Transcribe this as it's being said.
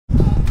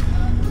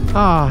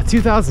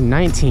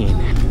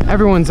2019.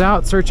 Everyone's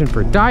out searching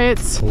for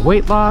diets,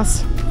 weight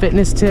loss,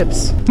 fitness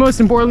tips. Most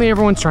importantly,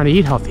 everyone's trying to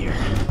eat healthier.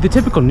 The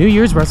typical New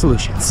Year's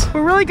resolutions.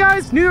 But really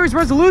guys, New Year's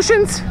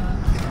resolutions?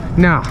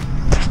 No.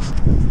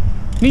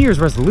 New Year's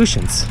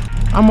resolutions.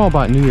 I'm all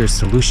about New Year's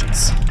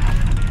solutions.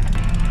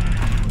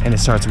 And it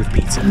starts with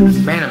pizza.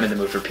 Man, I'm in the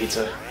mood for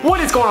pizza.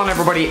 What is going on,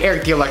 everybody?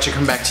 Erik the Electric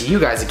coming back to you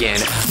guys again,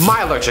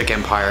 my electric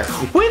empire,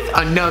 with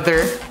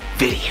another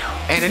video.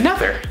 And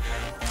another,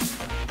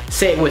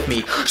 say it with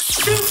me,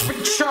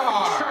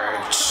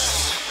 Supercharged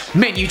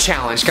Menu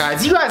Challenge,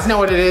 guys. You guys know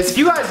what it is.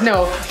 You guys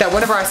know that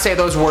whenever I say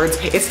those words,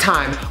 it's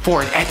time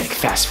for an epic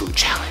fast food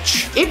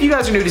challenge. If you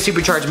guys are new to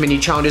Supercharged Menu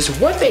Challenges,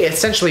 what they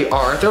essentially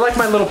are, they're like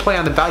my little play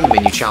on the value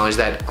menu challenge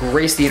that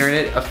graced the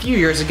internet a few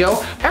years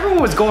ago.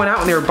 Everyone was going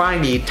out and they were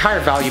buying the entire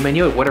value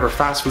menu at whatever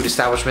fast food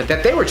establishment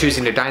that they were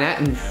choosing to dine at,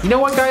 and you know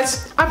what,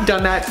 guys? I've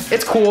done that.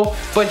 It's cool,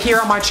 but here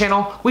on my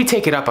channel, we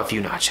take it up a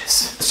few notches.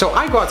 So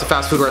I go out to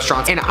fast food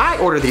restaurants and I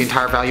order the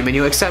entire value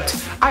menu, except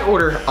I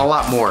order a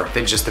lot more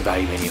than just the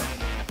value menu.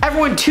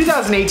 Everyone,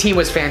 2018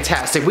 was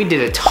fantastic. We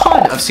did a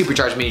ton of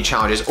Supercharged Menu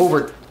Challenges,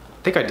 over, I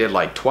think I did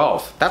like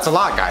 12. That's a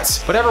lot,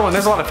 guys. But everyone,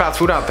 there's a lot of fast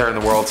food out there in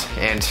the world,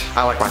 and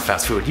I like my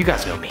fast food. You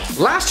guys know me.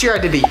 Last year, I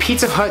did the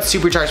Pizza Hut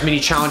Supercharged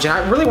Menu Challenge, and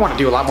I really want to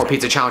do a lot more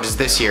pizza challenges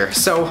this year.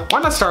 So why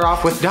not start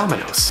off with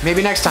Domino's?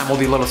 Maybe next time we'll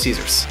do Little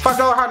Caesars. $5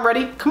 hot and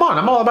ready? Come on,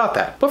 I'm all about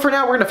that. But for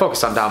now, we're gonna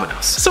focus on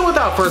Domino's. So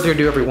without further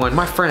ado, everyone,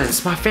 my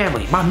friends, my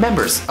family, my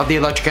members of the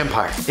Electric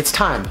Empire, it's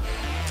time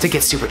to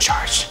get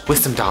supercharged with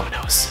some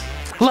Domino's.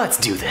 Let's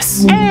do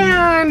this.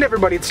 And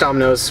everybody, it's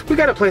Domino's. We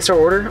gotta place our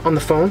order on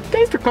the phone.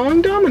 Thanks for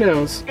calling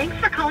Domino's. Thanks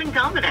for calling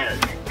Domino's.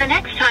 The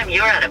next time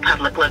you're at a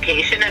public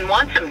location and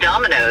want some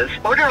Domino's,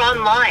 order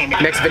online.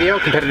 Next video,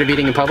 competitive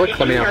eating in public,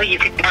 let me know. You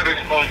can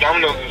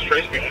Domino's is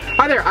Tracy.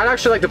 Hi there, I'd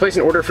actually like to place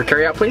an order for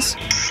carryout, please.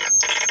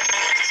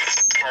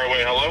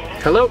 Wait, hello?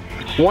 Hello?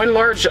 One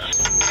large...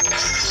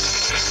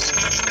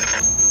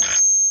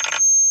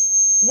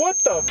 What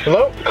the...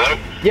 Hello? Hello?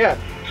 Yeah.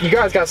 You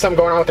guys got something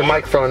going on with the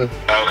microphone.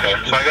 Okay,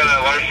 so I got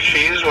a large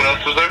cheese. What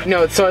else was there?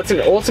 No, so it's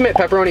an ultimate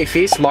pepperoni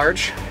feast,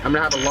 large. I'm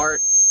gonna have a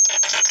large.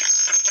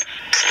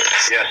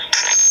 Yes.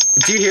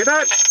 Do you hear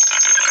that?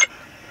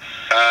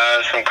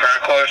 Some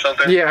crackle or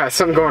something? Yeah,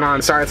 something going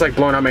on. Sorry, it's like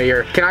blowing out my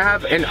ear. Can I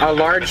have a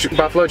large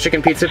buffalo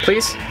chicken pizza,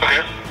 please?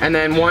 Okay. And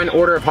then one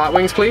order of hot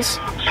wings, please.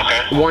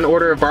 Okay. One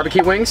order of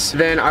barbecue wings.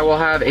 Then I will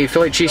have a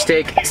Philly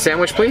cheesesteak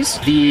sandwich, please.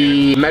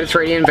 The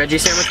Mediterranean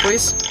veggie sandwich,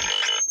 please.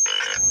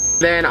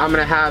 Then I'm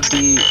gonna have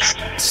the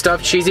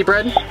stuffed cheesy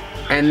bread,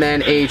 and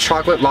then a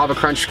chocolate lava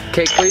crunch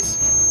cake, please.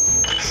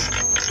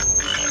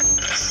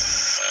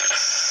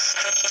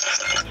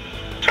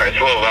 Sorry, it's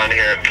a little loud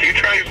here. Can you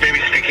try maybe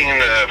speaking in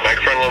the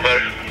microphone a little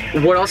better?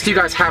 What else do you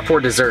guys have for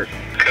dessert?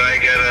 Could I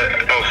get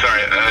a, oh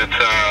sorry, it's,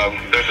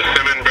 there's a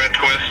cinnamon bread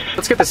twist.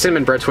 Let's get the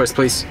cinnamon bread twist,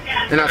 please.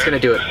 And that's gonna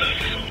do it.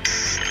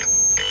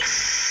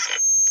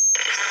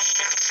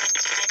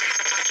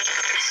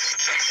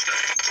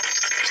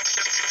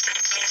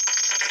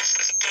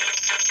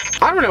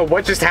 I don't know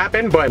what just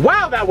happened, but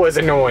wow, that was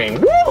annoying.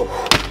 Woo!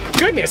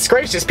 Goodness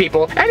gracious,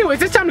 people. Anyways,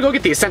 it's time to go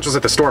get the essentials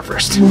at the store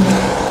first.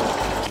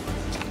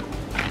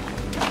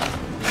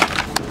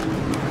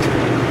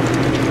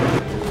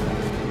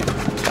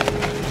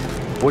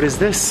 What is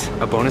this?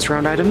 A bonus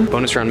round item?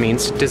 Bonus round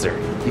means dessert.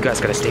 You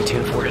guys gotta stay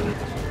tuned for it.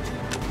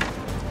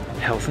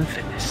 Health and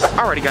fitness.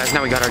 Alrighty guys,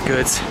 now we got our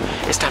goods.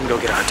 It's time to go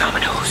get our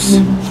Domino's.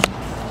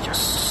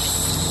 Yes.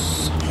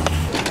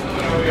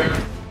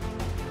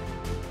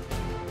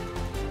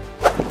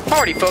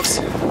 Alrighty folks,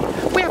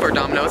 we have our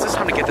Domino's. It's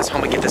time to get this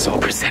home and get this all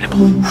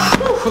presentable.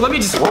 Whew, let me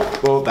just,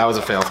 whoa, that was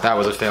a fail. That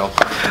was a fail.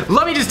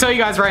 Let me just tell you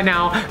guys right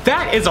now,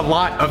 that is a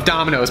lot of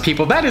Domino's,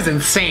 people. That is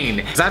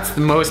insane. That's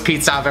the most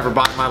pizza I've ever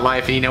bought in my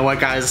life. And you know what,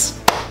 guys?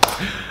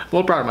 I'm a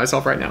little proud of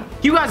myself right now.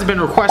 You guys have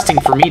been requesting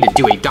for me to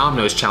do a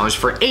Domino's challenge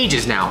for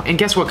ages now, and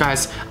guess what,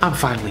 guys? I'm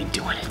finally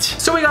doing it.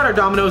 So we got our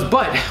Domino's,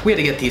 but we had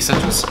to get the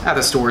essentials at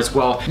the store as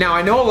well. Now,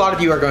 I know a lot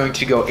of you are going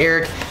to go,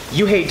 Erik,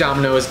 you hate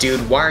Domino's,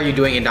 dude. Why are you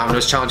doing a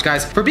Domino's challenge?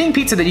 Guys, for being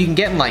pizza that you can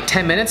get in like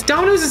 10 minutes,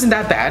 Domino's isn't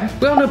that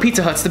bad. We all know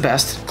Pizza Hut's the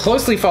best,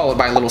 closely followed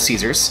by Little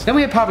Caesars. Then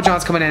we have Papa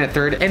John's coming in at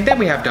third, and then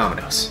we have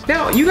Domino's.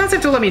 Now, you guys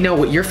have to let me know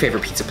what your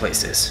favorite pizza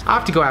place is. I'll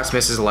have to go ask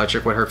Mrs.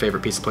 Electric what her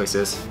favorite pizza place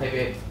is. Hey,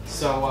 babe,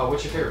 so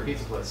what's your favorite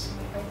pizza place?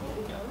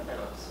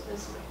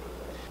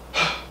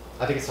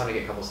 I think it's time to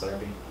get couples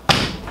therapy.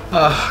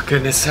 Oh,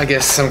 goodness, I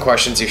guess some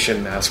questions you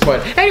shouldn't ask.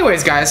 But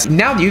anyways, guys,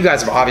 now that you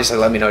guys have obviously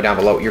let me know down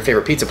below what your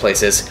favorite pizza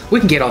place is, we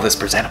can get all this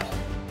presentable.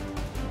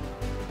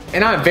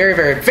 And I'm very,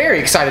 very, very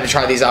excited to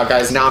try these out,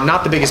 guys. Now, I'm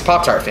not the biggest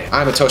Pop-Tart fan.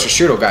 I'm a toaster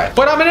strudel guy.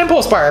 But I'm an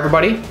impulse buyer,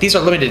 everybody. These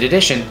are limited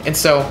edition, and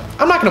so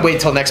I'm not gonna wait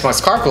until next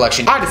month's car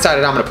collection. I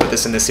decided I'm gonna put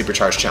this in this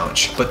Supercharged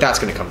challenge, but that's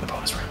gonna come in the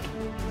bonus round.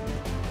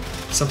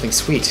 Something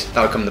sweet,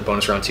 that'll come in the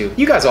bonus round too.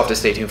 You guys will have to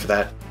stay tuned for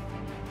that.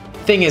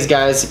 Thing is,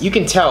 guys, you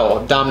can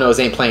tell Domino's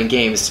ain't playing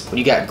games when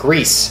you got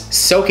grease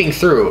soaking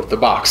through the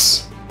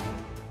box.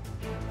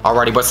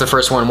 Alrighty, what's the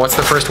first one? What's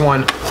the first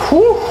one?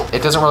 Whew.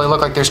 It doesn't really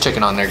look like there's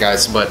chicken on there,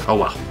 guys, but oh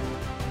well.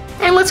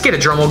 And let's get a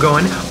drum roll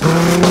going.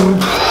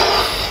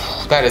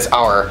 That is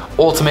our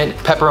ultimate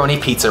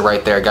pepperoni pizza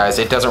right there, guys.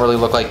 It doesn't really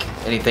look like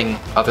anything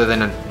other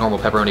than a normal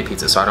pepperoni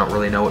pizza, so I don't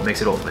really know what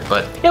makes it ultimate,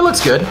 but it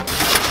looks good.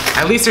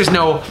 At least there's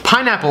no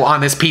pineapple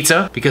on this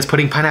pizza, because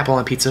putting pineapple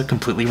on pizza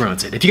completely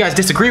ruins it. If you guys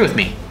disagree with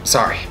me,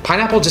 sorry.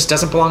 Pineapple just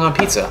doesn't belong on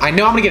pizza. I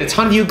know I'm gonna get a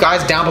ton of you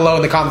guys down below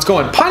in the comments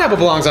going, pineapple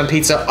belongs on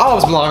pizza,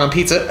 olives belong on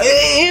pizza.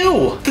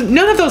 Ew!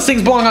 None of those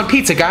things belong on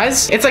pizza,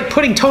 guys. It's like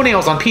putting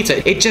toenails on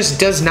pizza. It just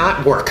does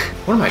not work.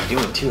 What am I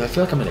doing too? I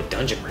feel like I'm in a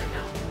dungeon right now.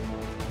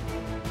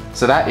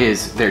 So that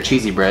is their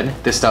cheesy bread.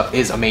 This stuff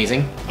is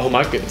amazing. Oh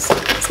my goodness,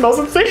 it smells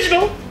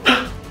sensational.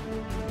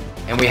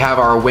 And we have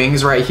our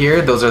wings right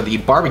here. Those are the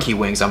barbecue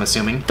wings, I'm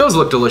assuming. Those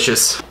look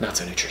delicious. Not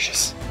so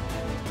nutritious.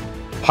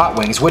 Hot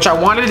wings, which I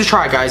wanted to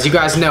try, guys. You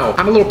guys know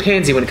I'm a little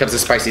pansy when it comes to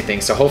spicy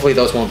things, so hopefully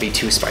those won't be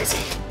too spicy.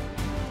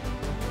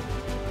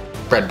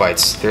 Bread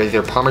bites. They're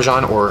either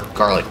Parmesan or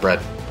garlic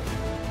bread.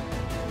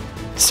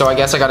 So I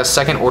guess I got a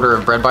second order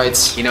of bread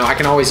bites. You know, I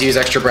can always use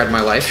extra bread in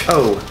my life.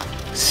 Oh,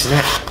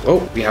 snap.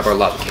 Oh, we have our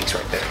lava cakes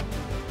right there.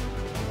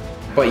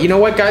 But you know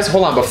what, guys?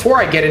 Hold on. Before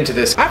I get into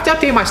this, I have to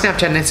update my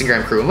Snapchat and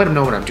Instagram crew and let them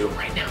know what I'm doing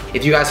right now.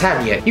 If you guys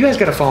haven't yet, you guys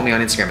gotta follow me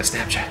on Instagram and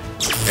Snapchat.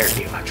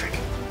 ErikTheElectric.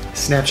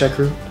 Snapchat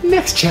crew.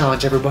 Next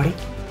challenge, everybody.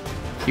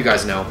 You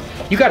guys know,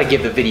 you gotta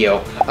give the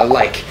video a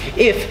like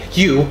if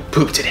you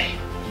poop today.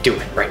 Do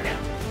it right now.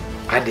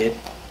 I did.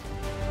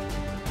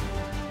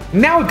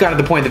 Now we've got to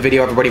the point of the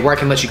video, everybody, where I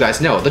can let you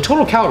guys know the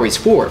total calories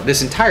for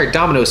this entire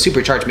Domino's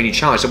Supercharged Menu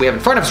challenge that we have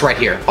in front of us right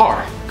here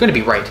are gonna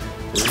be right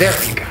there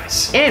for you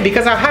guys. And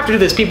because I have to do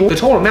this, people, the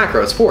total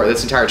macros for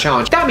this entire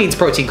challenge, that means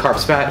protein,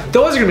 carbs, fat,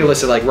 those are gonna be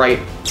listed like right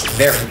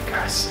there for you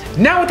guys.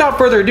 Now without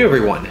further ado,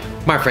 everyone,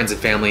 my friends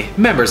and family,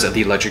 members of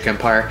the Electric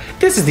Empire,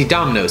 this is the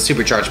Domino's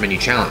Supercharged Menu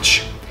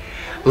challenge.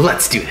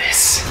 Let's do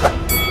this.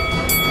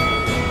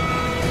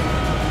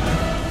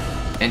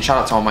 And shout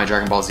out to all my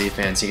Dragon Ball Z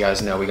fans. You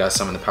guys know we gotta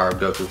summon the power of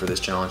Goku for this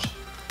challenge.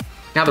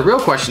 Now the real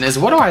question is,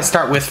 what do I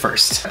start with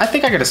first? I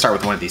think I gotta start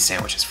with one of these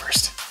sandwiches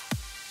first.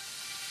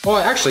 Well,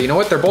 actually, you know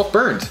what? They're both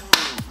burned.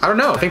 I don't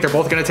know. I think they're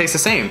both gonna taste the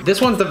same. This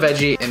one's the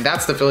veggie, and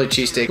that's the Philly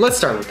cheesesteak. Let's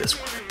start with this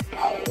one.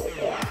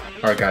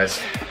 All right, guys,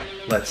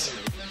 let's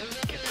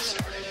get this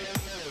started.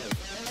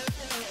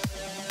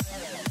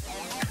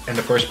 And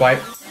the first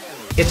bite,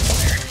 it's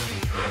fire.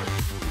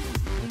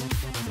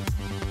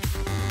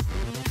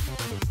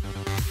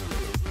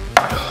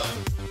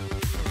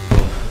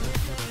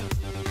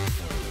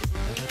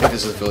 I think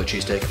this is a Philly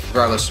cheesesteak.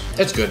 Regardless,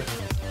 it's good.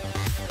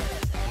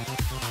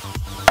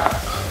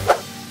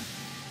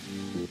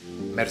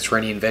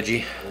 Mediterranean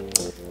veggie.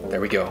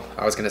 There we go.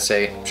 I was gonna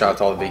say, shout out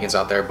to all the vegans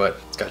out there, but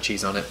it's got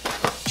cheese on it.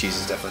 Cheese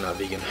is definitely not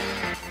vegan.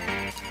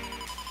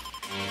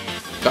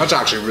 That's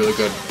actually really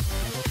good.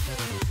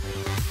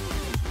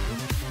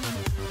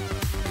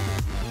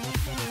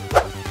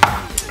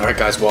 All right,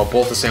 guys, well,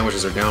 both the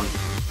sandwiches are down.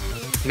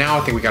 Now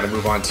I think we gotta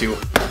move on to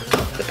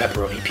the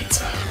pepperoni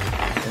pizza.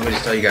 Let me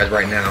just tell you guys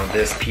right now,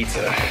 this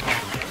pizza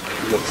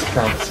looks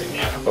promising.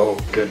 Oh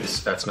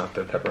goodness, that's not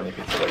the pepperoni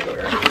pizza. Let me go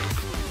here.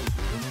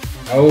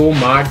 Oh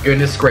my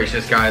goodness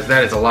gracious, guys,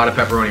 that is a lot of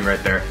pepperoni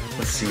right there.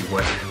 Let's see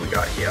what we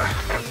got here.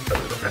 A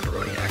little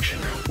pepperoni action.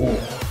 Ooh,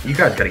 you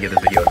guys gotta give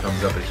this video a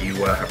thumbs up if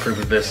you approve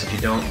of this. If you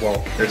don't,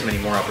 well, there's many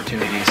more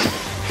opportunities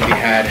to be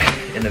had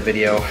in the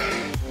video.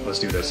 Let's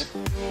do this.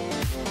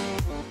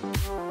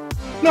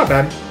 Not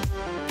bad.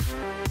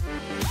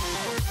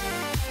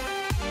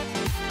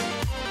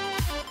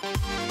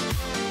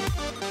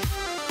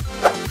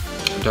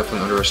 I'm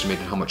definitely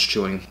underestimating how much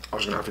chewing I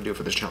was gonna have to do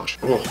for this challenge.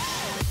 Ugh.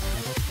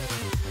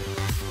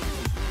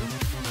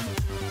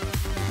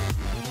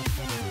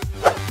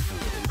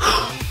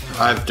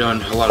 I've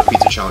done a lot of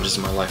pizza challenges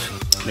in my life,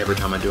 and every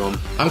time I do them,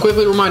 I'm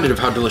quickly reminded of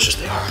how delicious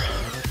they are.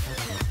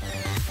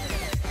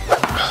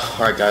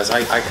 Alright guys,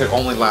 I could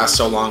only last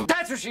so long.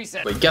 That's what she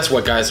said. But guess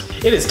what, guys?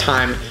 It is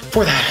time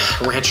for that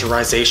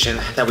rancherization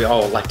that we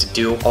all like to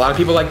do. A lot of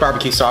people like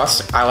barbecue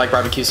sauce. I like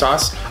barbecue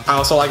sauce. I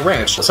also like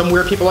ranch. Some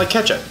weird people like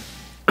ketchup.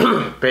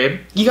 Babe,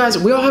 you guys,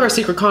 we all have our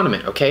secret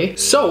condiment, okay?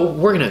 So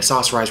we're gonna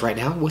sauce rise right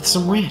now with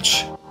some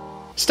ranch.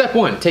 Step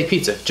 1, take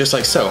pizza, just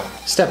like so.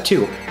 Step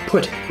 2,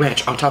 put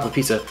ranch on top of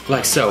pizza,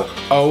 like so.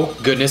 Oh,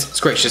 goodness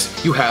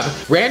gracious, you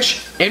have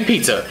ranch and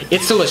pizza.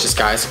 It's delicious,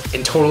 guys,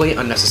 and totally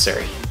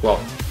unnecessary.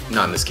 Well,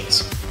 not in this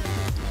case.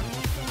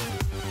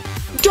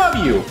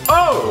 W!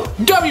 Oh!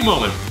 W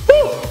moment!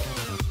 Woo!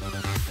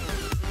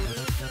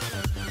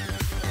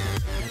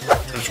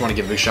 I just want to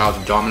give a big shout out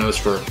to Domino's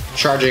for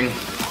charging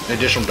an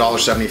additional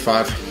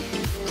 $1.75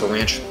 for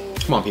ranch.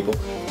 Come on, people.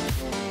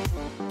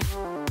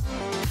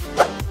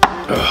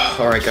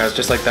 Alright guys,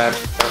 just like that,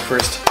 our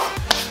first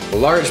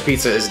large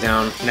pizza is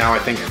down. Now I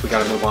think we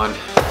gotta move on.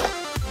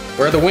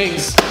 Where are the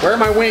wings? Where are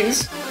my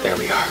wings? There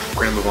we are.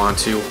 We're gonna move on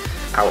to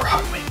our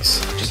hot wings.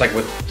 Just like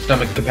with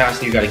stomach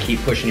capacity, you gotta keep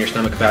pushing your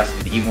stomach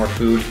capacity to eat more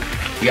food.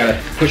 You gotta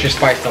push your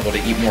spice level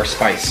to eat more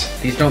spice.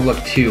 These don't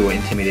look too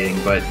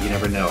intimidating, but you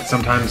never know.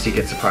 Sometimes you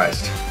get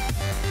surprised.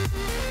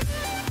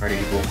 Alrighty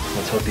people,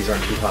 let's hope these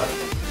aren't too hot.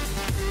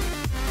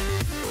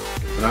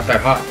 They're not that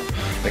hot.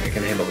 think I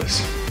can handle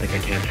this. I think I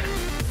can.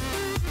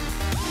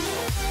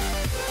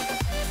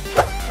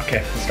 Okay,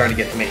 it's starting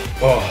to get to me.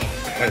 Oh,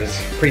 that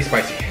is pretty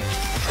spicy.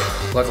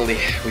 Luckily,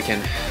 we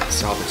can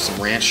salvage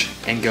some ranch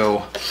and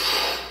go.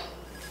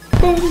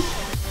 Boom.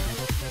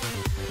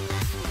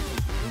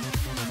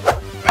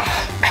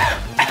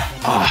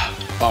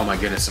 Oh my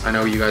goodness. I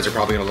know you guys are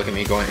probably gonna look at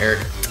me going, Eric,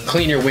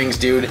 clean your wings,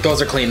 dude.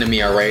 Those are clean to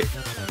me, all right?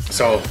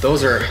 So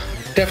those are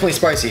definitely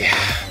spicy.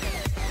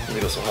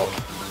 Maybe this will help.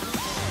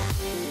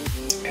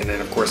 And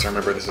then of course I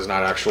remember this is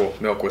not actual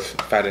milk with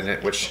fat in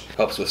it, which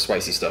helps with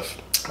spicy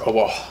stuff. Oh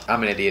well,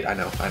 I'm an idiot, I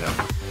know.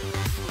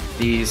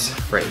 These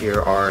right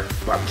here are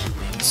barbecue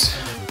wings.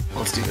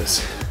 Let's do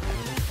this.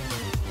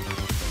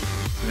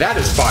 That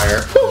is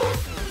fire. Woo!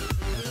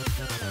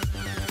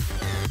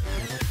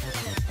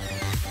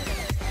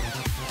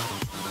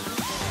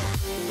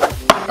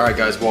 All right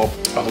guys, well,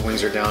 all the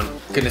wings are down.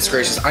 Goodness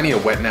gracious, I need a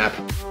wet nap.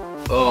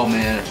 Oh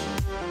man.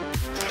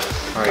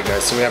 All right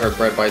guys, so we have our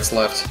bread bites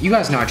left. You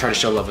guys know I try to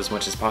show love as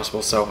much as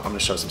possible, so I'm gonna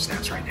show some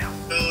snaps right now.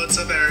 Yo, what's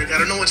up, Eric? I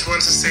don't know which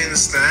ones to say in the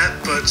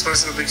snap, but just want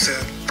to say I'm a big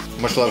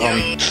fan. Much love,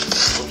 homie.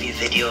 Love your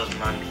videos,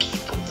 man.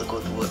 Keep up the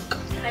good work.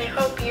 I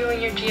hope you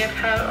and your GF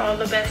have all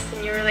the best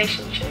in your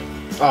relationship.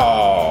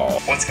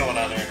 Oh. What's going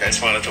on, Eric? I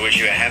just wanted to wish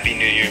you a happy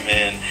new year,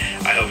 man.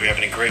 I hope you're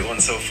having a great one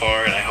so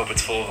far, and I hope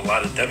it's full of a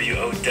lot of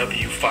WOW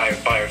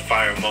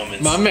fire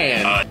moments. My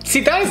man.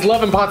 See, that is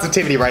love and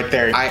positivity right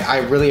there. I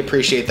really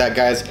appreciate that,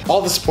 guys.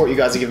 All the support you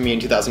guys have given me in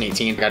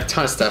 2018. I got a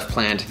ton of stuff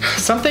planned.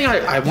 Something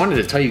I wanted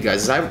to tell you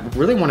guys is I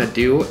really want to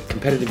do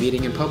competitive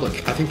eating in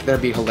public. I think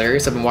that'd be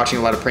hilarious. I've been watching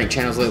a lot of prank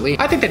channels lately.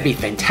 I think that'd be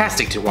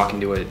fantastic to walk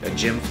into a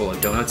gym full of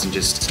donuts and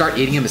just start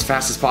eating them as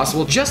fast as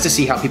possible just to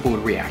see how people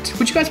would react.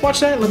 Would you guys watch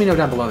that? Let me know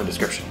down below in the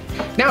description.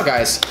 Now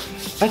guys,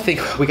 I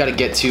think we gotta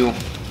get to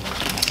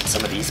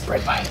some of these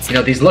bread bites. You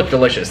know, these look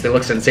delicious. They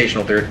look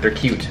sensational. They're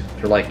cute.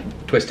 They're like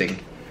twisting.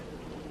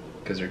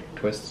 Because they're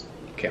twists.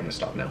 Okay, I'm gonna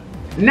stop now.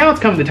 Now it's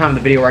come to the time of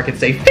the video where I can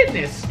say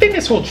fitness.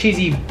 Fitness whole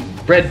cheesy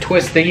bread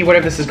twist thingy,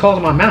 whatever this is called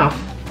in my mouth.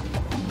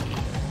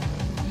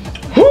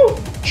 Whoo!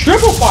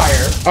 Triple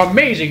fire!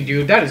 Amazing,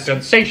 dude. That is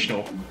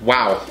sensational.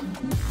 Wow.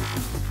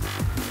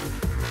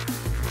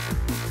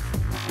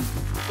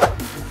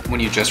 When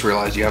you just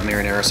realize you have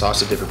marinara sauce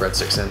to dip your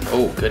breadsticks in.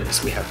 Oh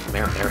goodness, we have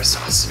marinara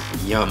sauce.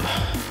 Yum.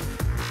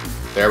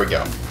 There we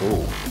go.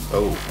 Ooh,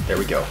 oh, there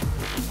we go.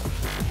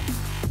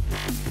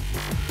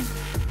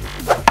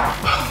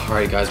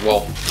 Alright guys,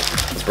 well,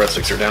 those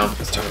breadsticks are down.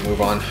 It's time to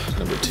move on.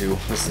 Number 2,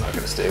 this is not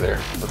gonna stay there.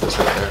 Put this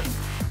right there.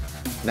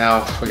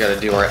 Now we gotta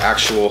do our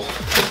actual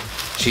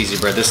cheesy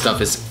bread. This stuff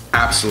is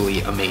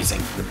absolutely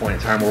amazing. The point in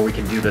time where we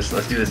can do this.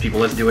 Let's do this, people.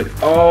 Let's do it.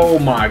 Oh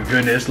my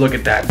goodness, look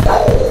at that.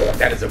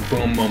 That is a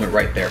boom moment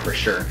right there for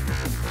sure.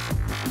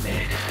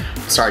 Man.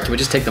 Sorry, can we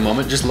just take the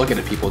moment? Just look at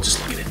it, people. Just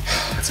look at it.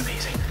 That's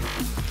amazing.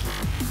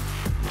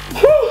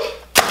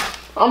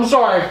 I'm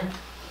sorry.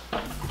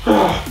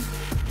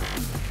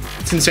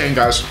 It's insane,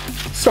 guys.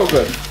 So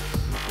good.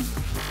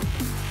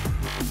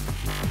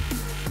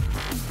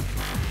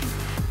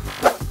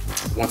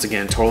 Once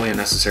again, totally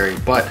unnecessary,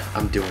 but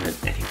I'm doing it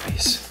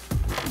anyways.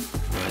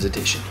 No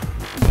hesitation.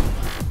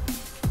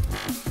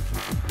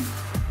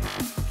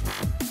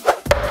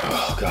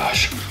 Oh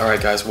gosh. All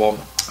right guys, well,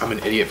 I'm an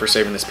idiot for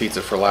saving this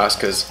pizza for last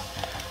because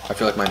I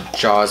feel like my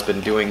jaw's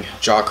been doing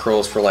jaw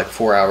curls for like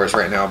 4 hours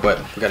right now, but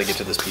we gotta get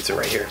to this pizza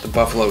right here. The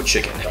buffalo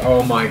chicken.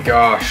 Oh my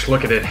gosh,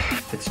 look at it.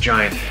 It's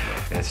giant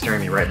and it's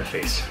staring me right in the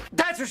face.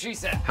 That's what she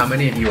said. How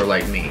many of you are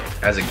like me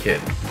as a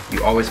kid?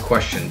 You always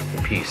questioned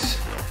the piece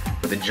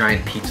with a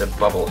giant pizza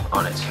bubble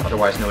on it,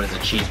 otherwise known as a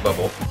cheese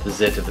bubble. The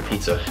zit of the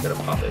pizza, you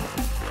gotta pop it.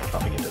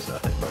 Popping it does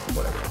nothing, but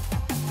whatever.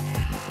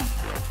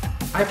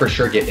 I for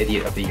sure get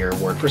Idiot of the Year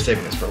award for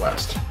saving this for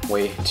last.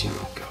 Way to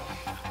go.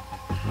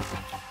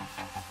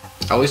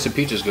 At least the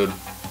pizza's good.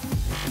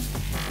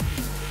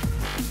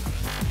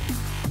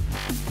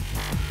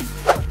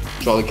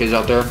 So all the kids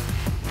out there,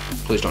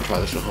 please don't try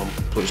this at home.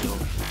 Please don't.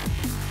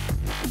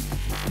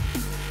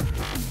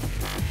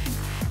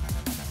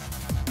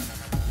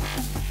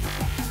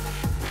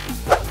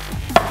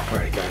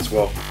 Alrighty guys,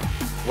 well,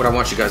 what I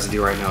want you guys to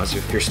do right now is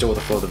if you're still with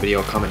the flow of the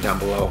video, comment down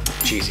below.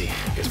 Cheesy.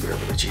 I guess we are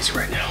really cheesy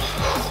right now.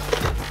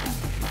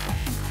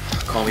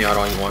 Call me out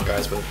all you want,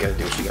 guys, but you gotta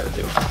do what you gotta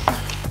do.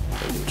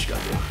 Gotta do what you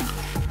gotta do.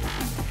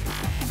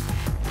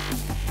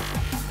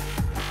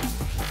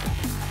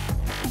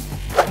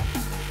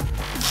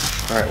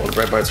 Alright, well the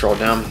bread bites are all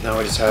down. Now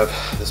I just have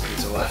this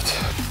pizza left.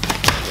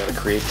 I gotta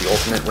create the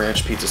ultimate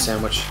ranch pizza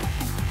sandwich.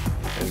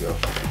 There you go.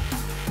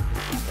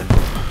 And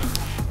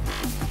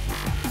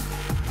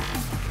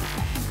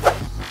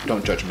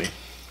don't judge me.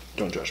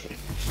 Don't judge me.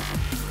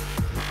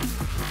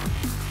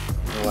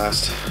 The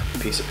last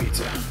piece of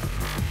pizza.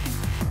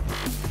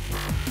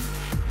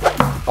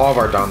 All of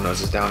our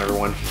Domino's is down,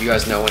 everyone. You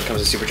guys know when it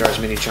comes to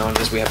Supercharged Menu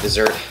challenges, we have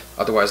dessert,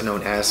 otherwise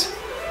known as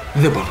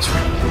the bonus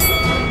round.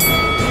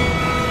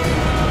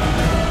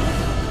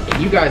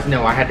 You guys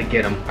know I had to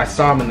get them. I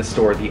saw them in the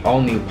store, the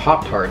all-new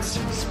Pop-Tarts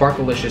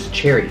Sparklicious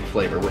Cherry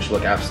flavor, which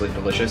look absolutely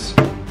delicious.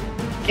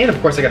 And of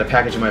course I got a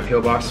package in my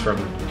PO box from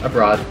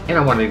abroad, and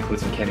I wanted to include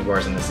some candy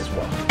bars in this as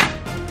well.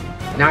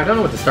 Now I don't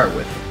know what to start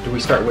with. Do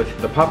we start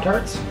with the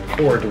Pop-Tarts,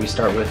 or do we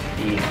start with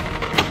the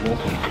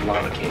molten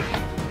lava cake?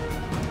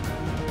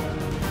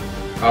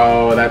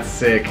 Oh, that's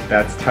sick.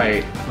 That's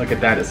tight. Look at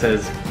that. It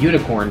says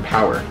unicorn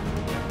power.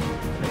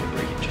 Let me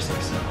break it just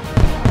like so.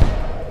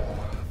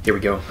 Here we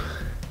go.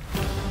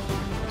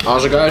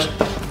 Honestly, guys,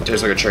 it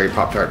tastes like a cherry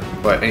Pop-Tart,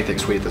 but anything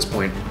sweet at this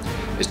point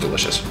is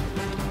delicious.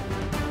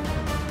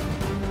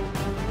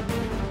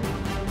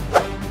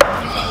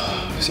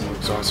 I'm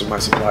exhausted my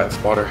supply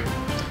of water,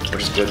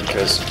 which is good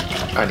because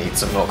I need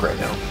some milk right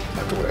now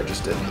after what I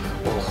just did.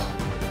 Oh.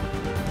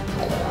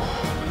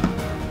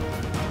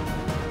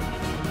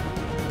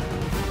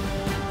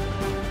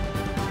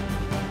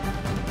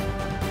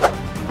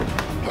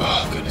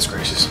 Oh, goodness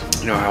gracious.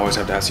 You know, I always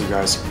have to ask you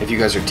guys if you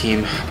guys are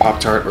team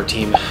Pop-Tart or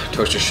team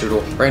Toaster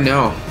Strudel. Right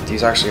now,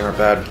 these actually aren't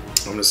bad.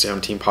 I'm gonna say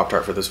I'm team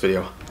Pop-Tart for this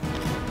video.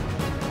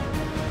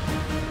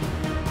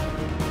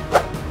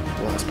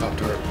 The last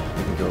Pop-Tart,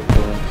 here we go,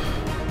 boom.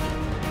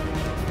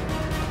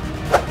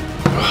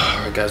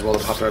 Alright guys, well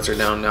the Pop-Tarts are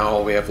down now.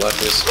 All we have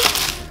left is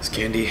this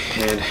candy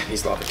and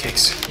these lava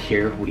cakes.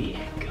 Here we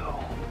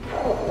go.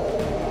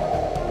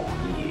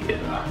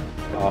 Yeah.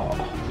 Oh,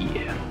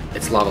 yeah.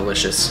 It's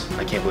lava-licious.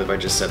 I can't believe I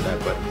just said that,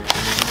 but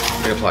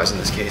it applies in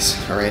this case.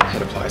 Alright,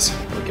 it applies.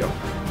 Here we go.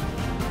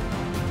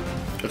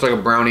 It's like a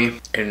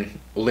brownie in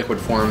liquid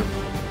form.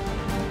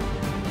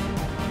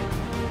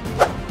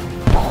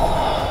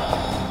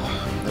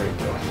 There you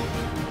go.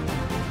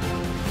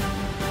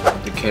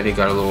 The candy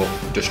got a little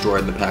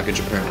destroyed in the package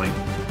apparently.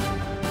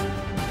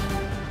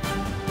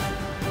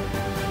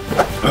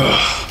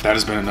 That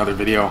has been another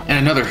video and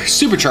another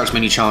Supercharged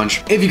Menu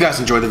Challenge. If you guys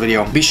enjoyed the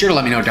video, be sure to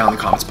let me know down in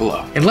the comments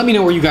below. And let me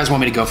know where you guys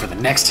want me to go for the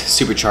next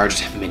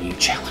Supercharged Menu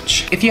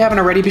Challenge. If you haven't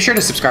already, be sure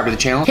to subscribe to the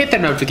channel, hit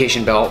that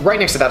notification bell right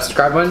next to that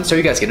subscribe button so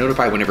you guys get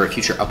notified whenever a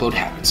future upload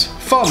happens.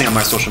 Follow me on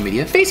my social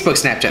media, Facebook,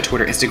 Snapchat,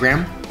 Twitter,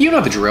 Instagram. You know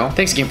the drill.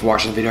 Thanks again for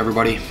watching the video,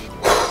 everybody.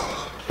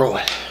 Roll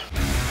it.